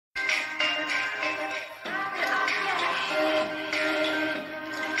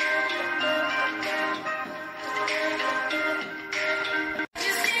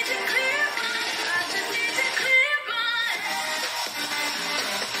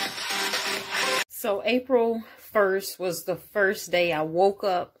So April 1st was the first day I woke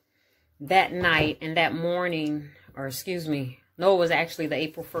up that night, and that morning, or excuse me, no, it was actually the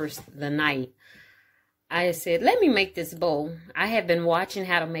April 1st, the night. I said, let me make this bow. I had been watching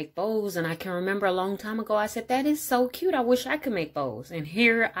how to make bows, and I can remember a long time ago, I said, that is so cute. I wish I could make bows. And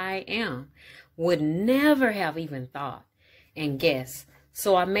here I am. Would never have even thought and guessed.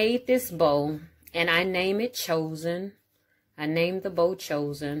 So I made this bow, and I named it Chosen. I named the bow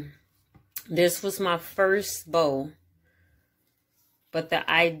Chosen. This was my first bow. But the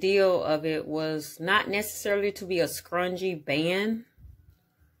ideal of it was not necessarily to be a scrungy band.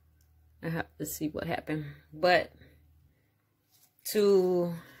 I have to see what happened. But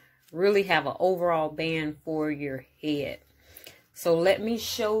to really have an overall band for your head. So let me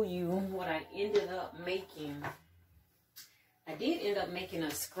show you what I ended up making. I did end up making a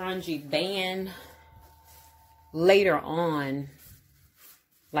scrungy band later on.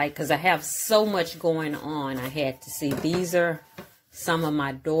 Like, because I have so much going on, I had to see. These are some of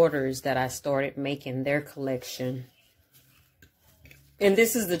my daughters that I started making their collection. And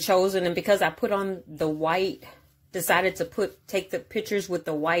this is the Chosen. And because I put on the white, decided to take the pictures with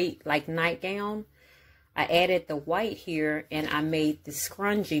the white, like, nightgown, I added the white here and I made the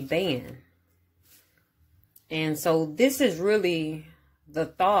scrungy band. And so this is really the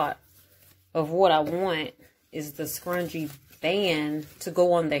thought of what I want, is the scrungy band to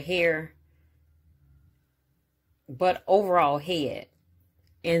go on the hair, but overall head.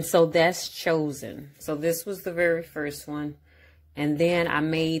 And so that's Chosen. So this was the very first one. And then I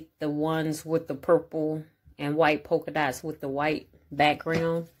made the ones with the purple and white polka dots with the white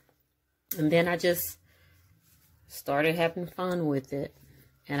background. And then I just started having fun with it.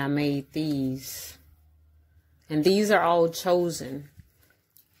 And I made these. And these are all Chosen.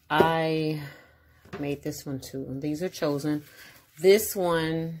 I made this one too. And these are Chosen. This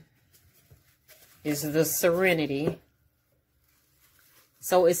one is the Serenity.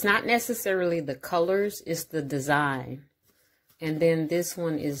 So it's not necessarily the colors, it's the design. And then this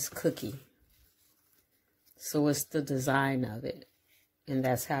one is Cookie. So it's the design of it. And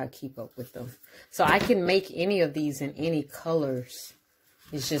that's how I keep up with them. So I can make any of these in any colors.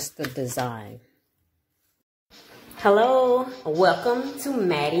 It's just the design. Hello, welcome to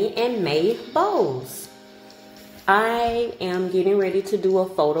Mattie and Mae Bows. I am getting ready to do a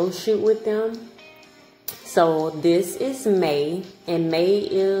photo shoot with them. So this is Mae, and Mae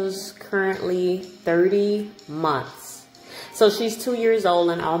is currently 30 months. So she's 2 years old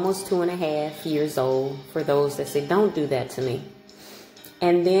and almost 2.5 years old, for those that say, don't do that to me.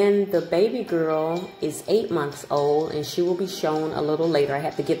 And then the baby girl is 8 months old, and she will be shown a little later. I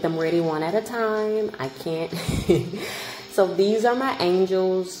have to get them ready one at a time. I can't. So these are my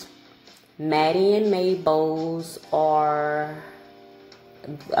angels. Mattie and Mae bows are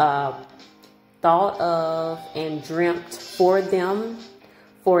thought of and dreamt for them,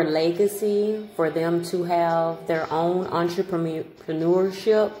 for legacy, for them to have their own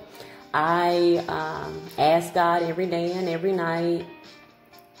entrepreneurship. I ask God every day and every night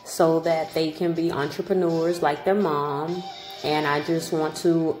so that they can be entrepreneurs like their mom. And I just want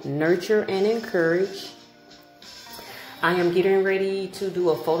to nurture and encourage. I am getting ready to do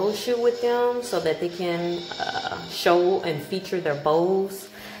a photo shoot with them so that they can show and feature their bows.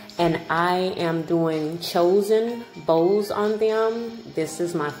 And I am doing Chosen bows on them. This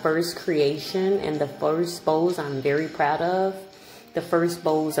is my first creation, and the first bows I'm very proud of. The first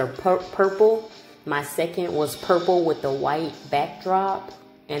bows are purple. My second was purple with the white backdrop.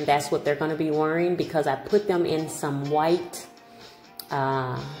 And that's what they're going to be wearing, because I put them in some white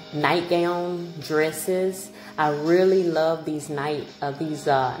nightgown dresses. I really love these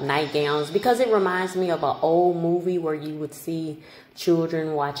nightgowns because it reminds me of an old movie where you would see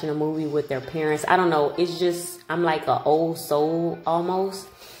children watching a movie with their parents. I don't know. It's just, I'm like an old soul almost.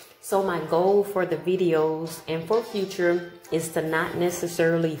 So my goal for the videos and for future is to not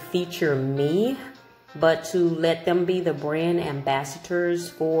necessarily feature me, but to let them be the brand ambassadors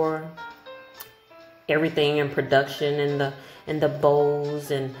for everything in production and the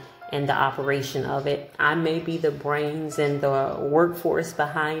bows and the operation of it. I may be the brains and the workforce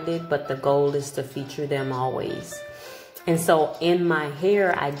behind it, but the goal is to feature them always. And so in my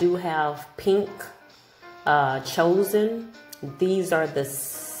hair, I do have pink Chosen. These are the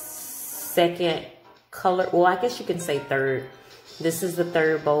second color. Well, I guess you can say third. This is the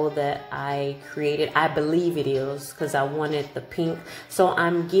third bow that I created. I believe it is, because I wanted the pink. So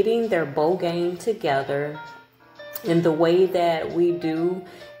I'm getting their bow game together. And the way that we do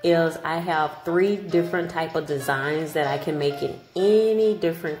is I have 3 different type of designs that I can make in any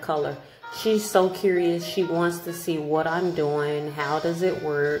different color. She's so curious. She wants to see what I'm doing. How does it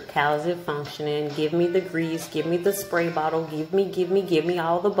work? How is it functioning? Give me the grease. Give me the spray bottle. Give me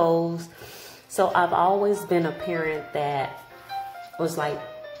all the bows. So I've always been a parent that was like,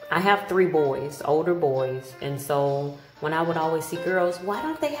 I have 3 boys, older boys. And so when I would always see girls, why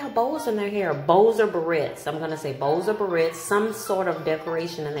don't they have bows in their hair? Bows or barrettes. I'm going to say bows or barrettes, some sort of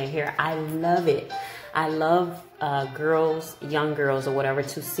decoration in their hair. I love it. I love girls, young girls or whatever,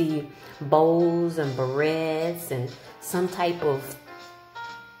 to see bows and barrettes and some type of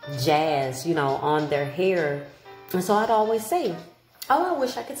jazz, you know, on their hair. And so I'd always say, oh, I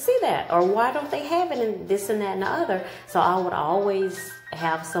wish I could see that. Or why don't they have it in this and that and the other? So I would always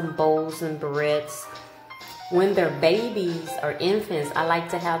have some bows and barrettes. When they're babies or infants, I like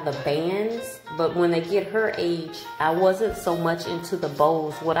to have the bands. But when they get her age, I wasn't so much into the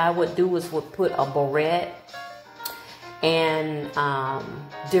bows. What I would do is would put a barrette and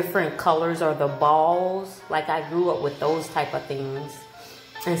different colors or the balls. Like I grew up with those type of things.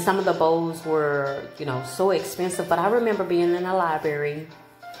 And some of the bows were, you know, so expensive. But I remember being in a library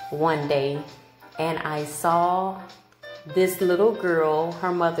one day and I saw this little girl,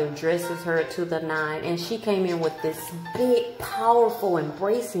 her mother dresses her to the nine, and she came in with this big, powerful,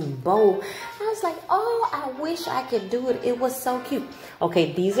 embracing bow. I was like, oh, I wish I could do it. It was so cute.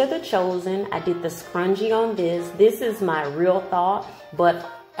 Okay, these are the chosen. I did the scrunchie on this. This is my real thought, but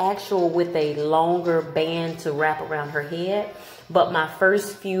actual with a longer band to wrap around her head. But my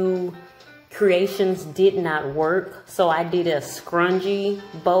first few creations did not work, so I did a scrunchie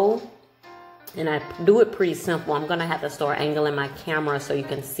bow. And I do it pretty simple. I'm going to have to start angling my camera so you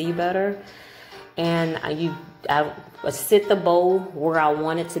can see better. And I sit the bow where I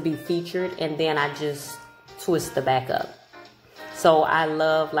want it to be featured. And then I just twist the back up. So I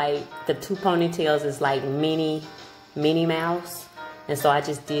love, like, the 2 ponytails is like Minnie Mouse. And so I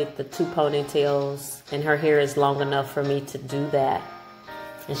just did the 2 ponytails. And her hair is long enough for me to do that.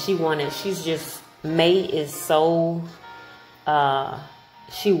 And Mae is so,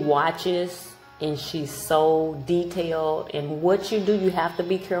 she watches. And she's so detailed. And what you do, you have to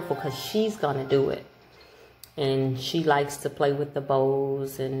be careful because she's going to do it. And she likes to play with the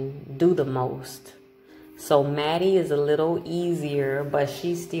bows and do the most. So Mattie is a little easier, but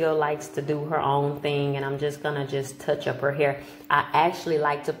she still likes to do her own thing. And I'm just going to touch up her hair. I actually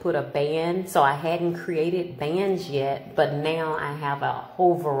like to put a band. So I hadn't created bands yet, but now I have a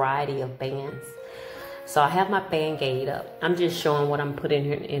whole variety of bands. So I have my Band-Aid up. I'm just showing what I'm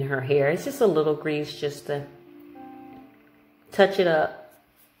putting in her hair. It's just a little grease just to touch it up.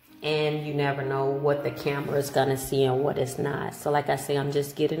 And you never know what the camera is going to see and what it's not. So like I say, I'm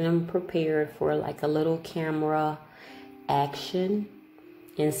just getting them prepared for like a little camera action.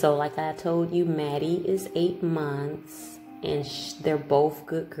 And so like I told you, Mattie is 8 months. And they're both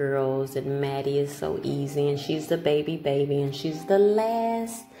good girls. And Mattie is so easy. And she's the baby. And she's the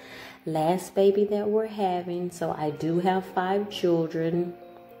last baby that we're having. So I do have 5 children,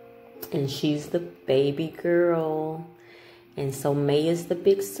 and she's the baby girl. And so Mae is the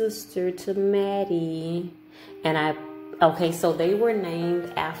big sister to Mattie. And okay, so they were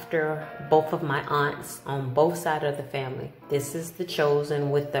named after both of my aunts on both sides of the family. This is the chosen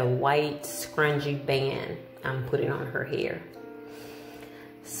with the white scrunchie band I'm putting on her hair.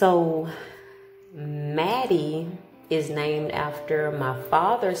 So Mattie is named after my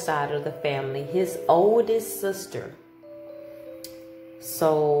father's side of the family, his oldest sister.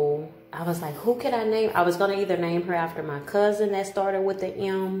 So I was like, who could I name? I was going to either name her after my cousin that started with the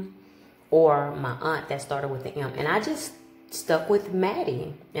M or my aunt that started with the M. And I just stuck with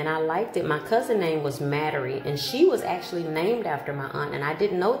Mattie, and I liked it. My cousin name was Mattie, and she was actually named after my aunt, and I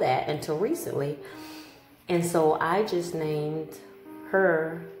didn't know that until recently. And so I just named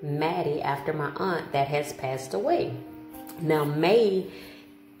her Mattie after my aunt that has passed away. Now Mae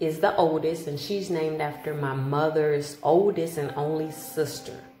is the oldest, and she's named after my mother's oldest and only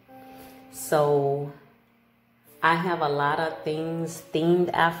sister. So I have a lot of things themed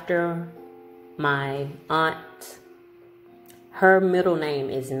after my aunt. Her middle name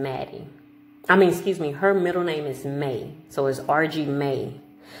is Mattie. Her middle name is Mae. So it's RG Mae.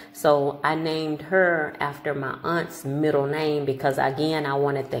 So I named her after my aunt's middle name because, again, I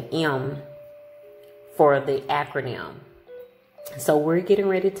wanted the M for the acronym. So we're getting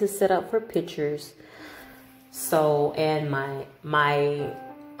ready to set up for pictures. So, and my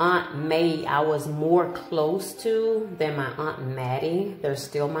Aunt Mae, I was more close to than my Aunt Mattie. They're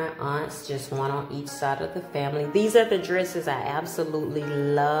still my aunts, just one on each side of the family. These are the dresses I absolutely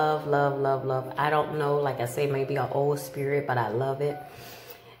love, love, love, love. I don't know, like I say, maybe an old spirit, but I love it.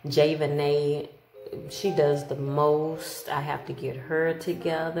 Javanae, she does the most. I have to get her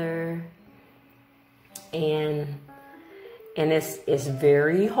together. And it's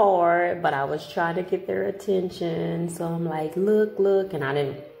very hard, but I was trying to get their attention. So I'm like, look, and I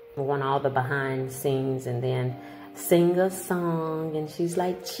didn't want all the behind scenes, and then sing a song, and she's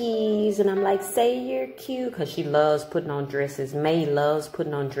like, cheese, and I'm like, say you're cute, because she loves putting on dresses. Mae loves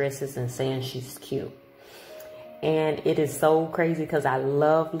putting on dresses and saying she's cute. And it is so crazy because I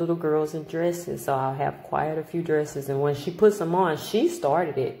love little girls in dresses. So I'll have quite a few dresses. And when she puts them on, she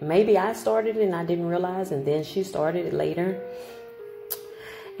started it. Maybe I started it and I didn't realize. And then she started it later.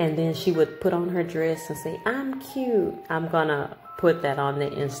 And then she would put on her dress and say, I'm cute. I'm going to put that on the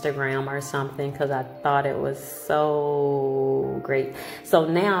Instagram or something because I thought it was so great. So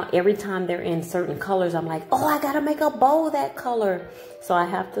now every time they're in certain colors, I'm like, oh, I got to make a bow that color. So I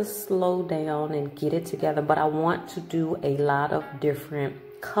have to slow down and get it together. But I want to do a lot of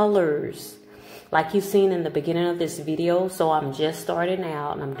different colors like you've seen in the beginning of this video. So I'm just starting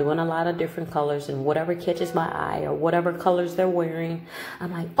out and I'm doing a lot of different colors, and whatever catches my eye or whatever colors they're wearing,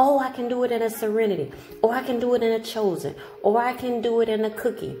 I'm like, oh, I can do it in a Serenity, or I can do it in a Chosen, or I can do it in a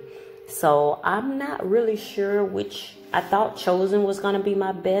Cookie. So I'm not really sure which. I thought Chosen was going to be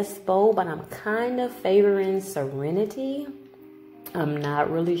my best bow, but I'm kind of favoring Serenity. I'm not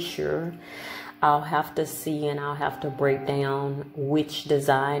really sure. I'll have to see, and I'll have to break down which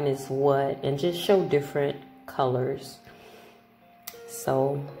design is what and just show different colors.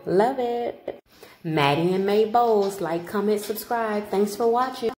 So, love it. Mattie and Mae bows. Like, comment, subscribe. Thanks for watching.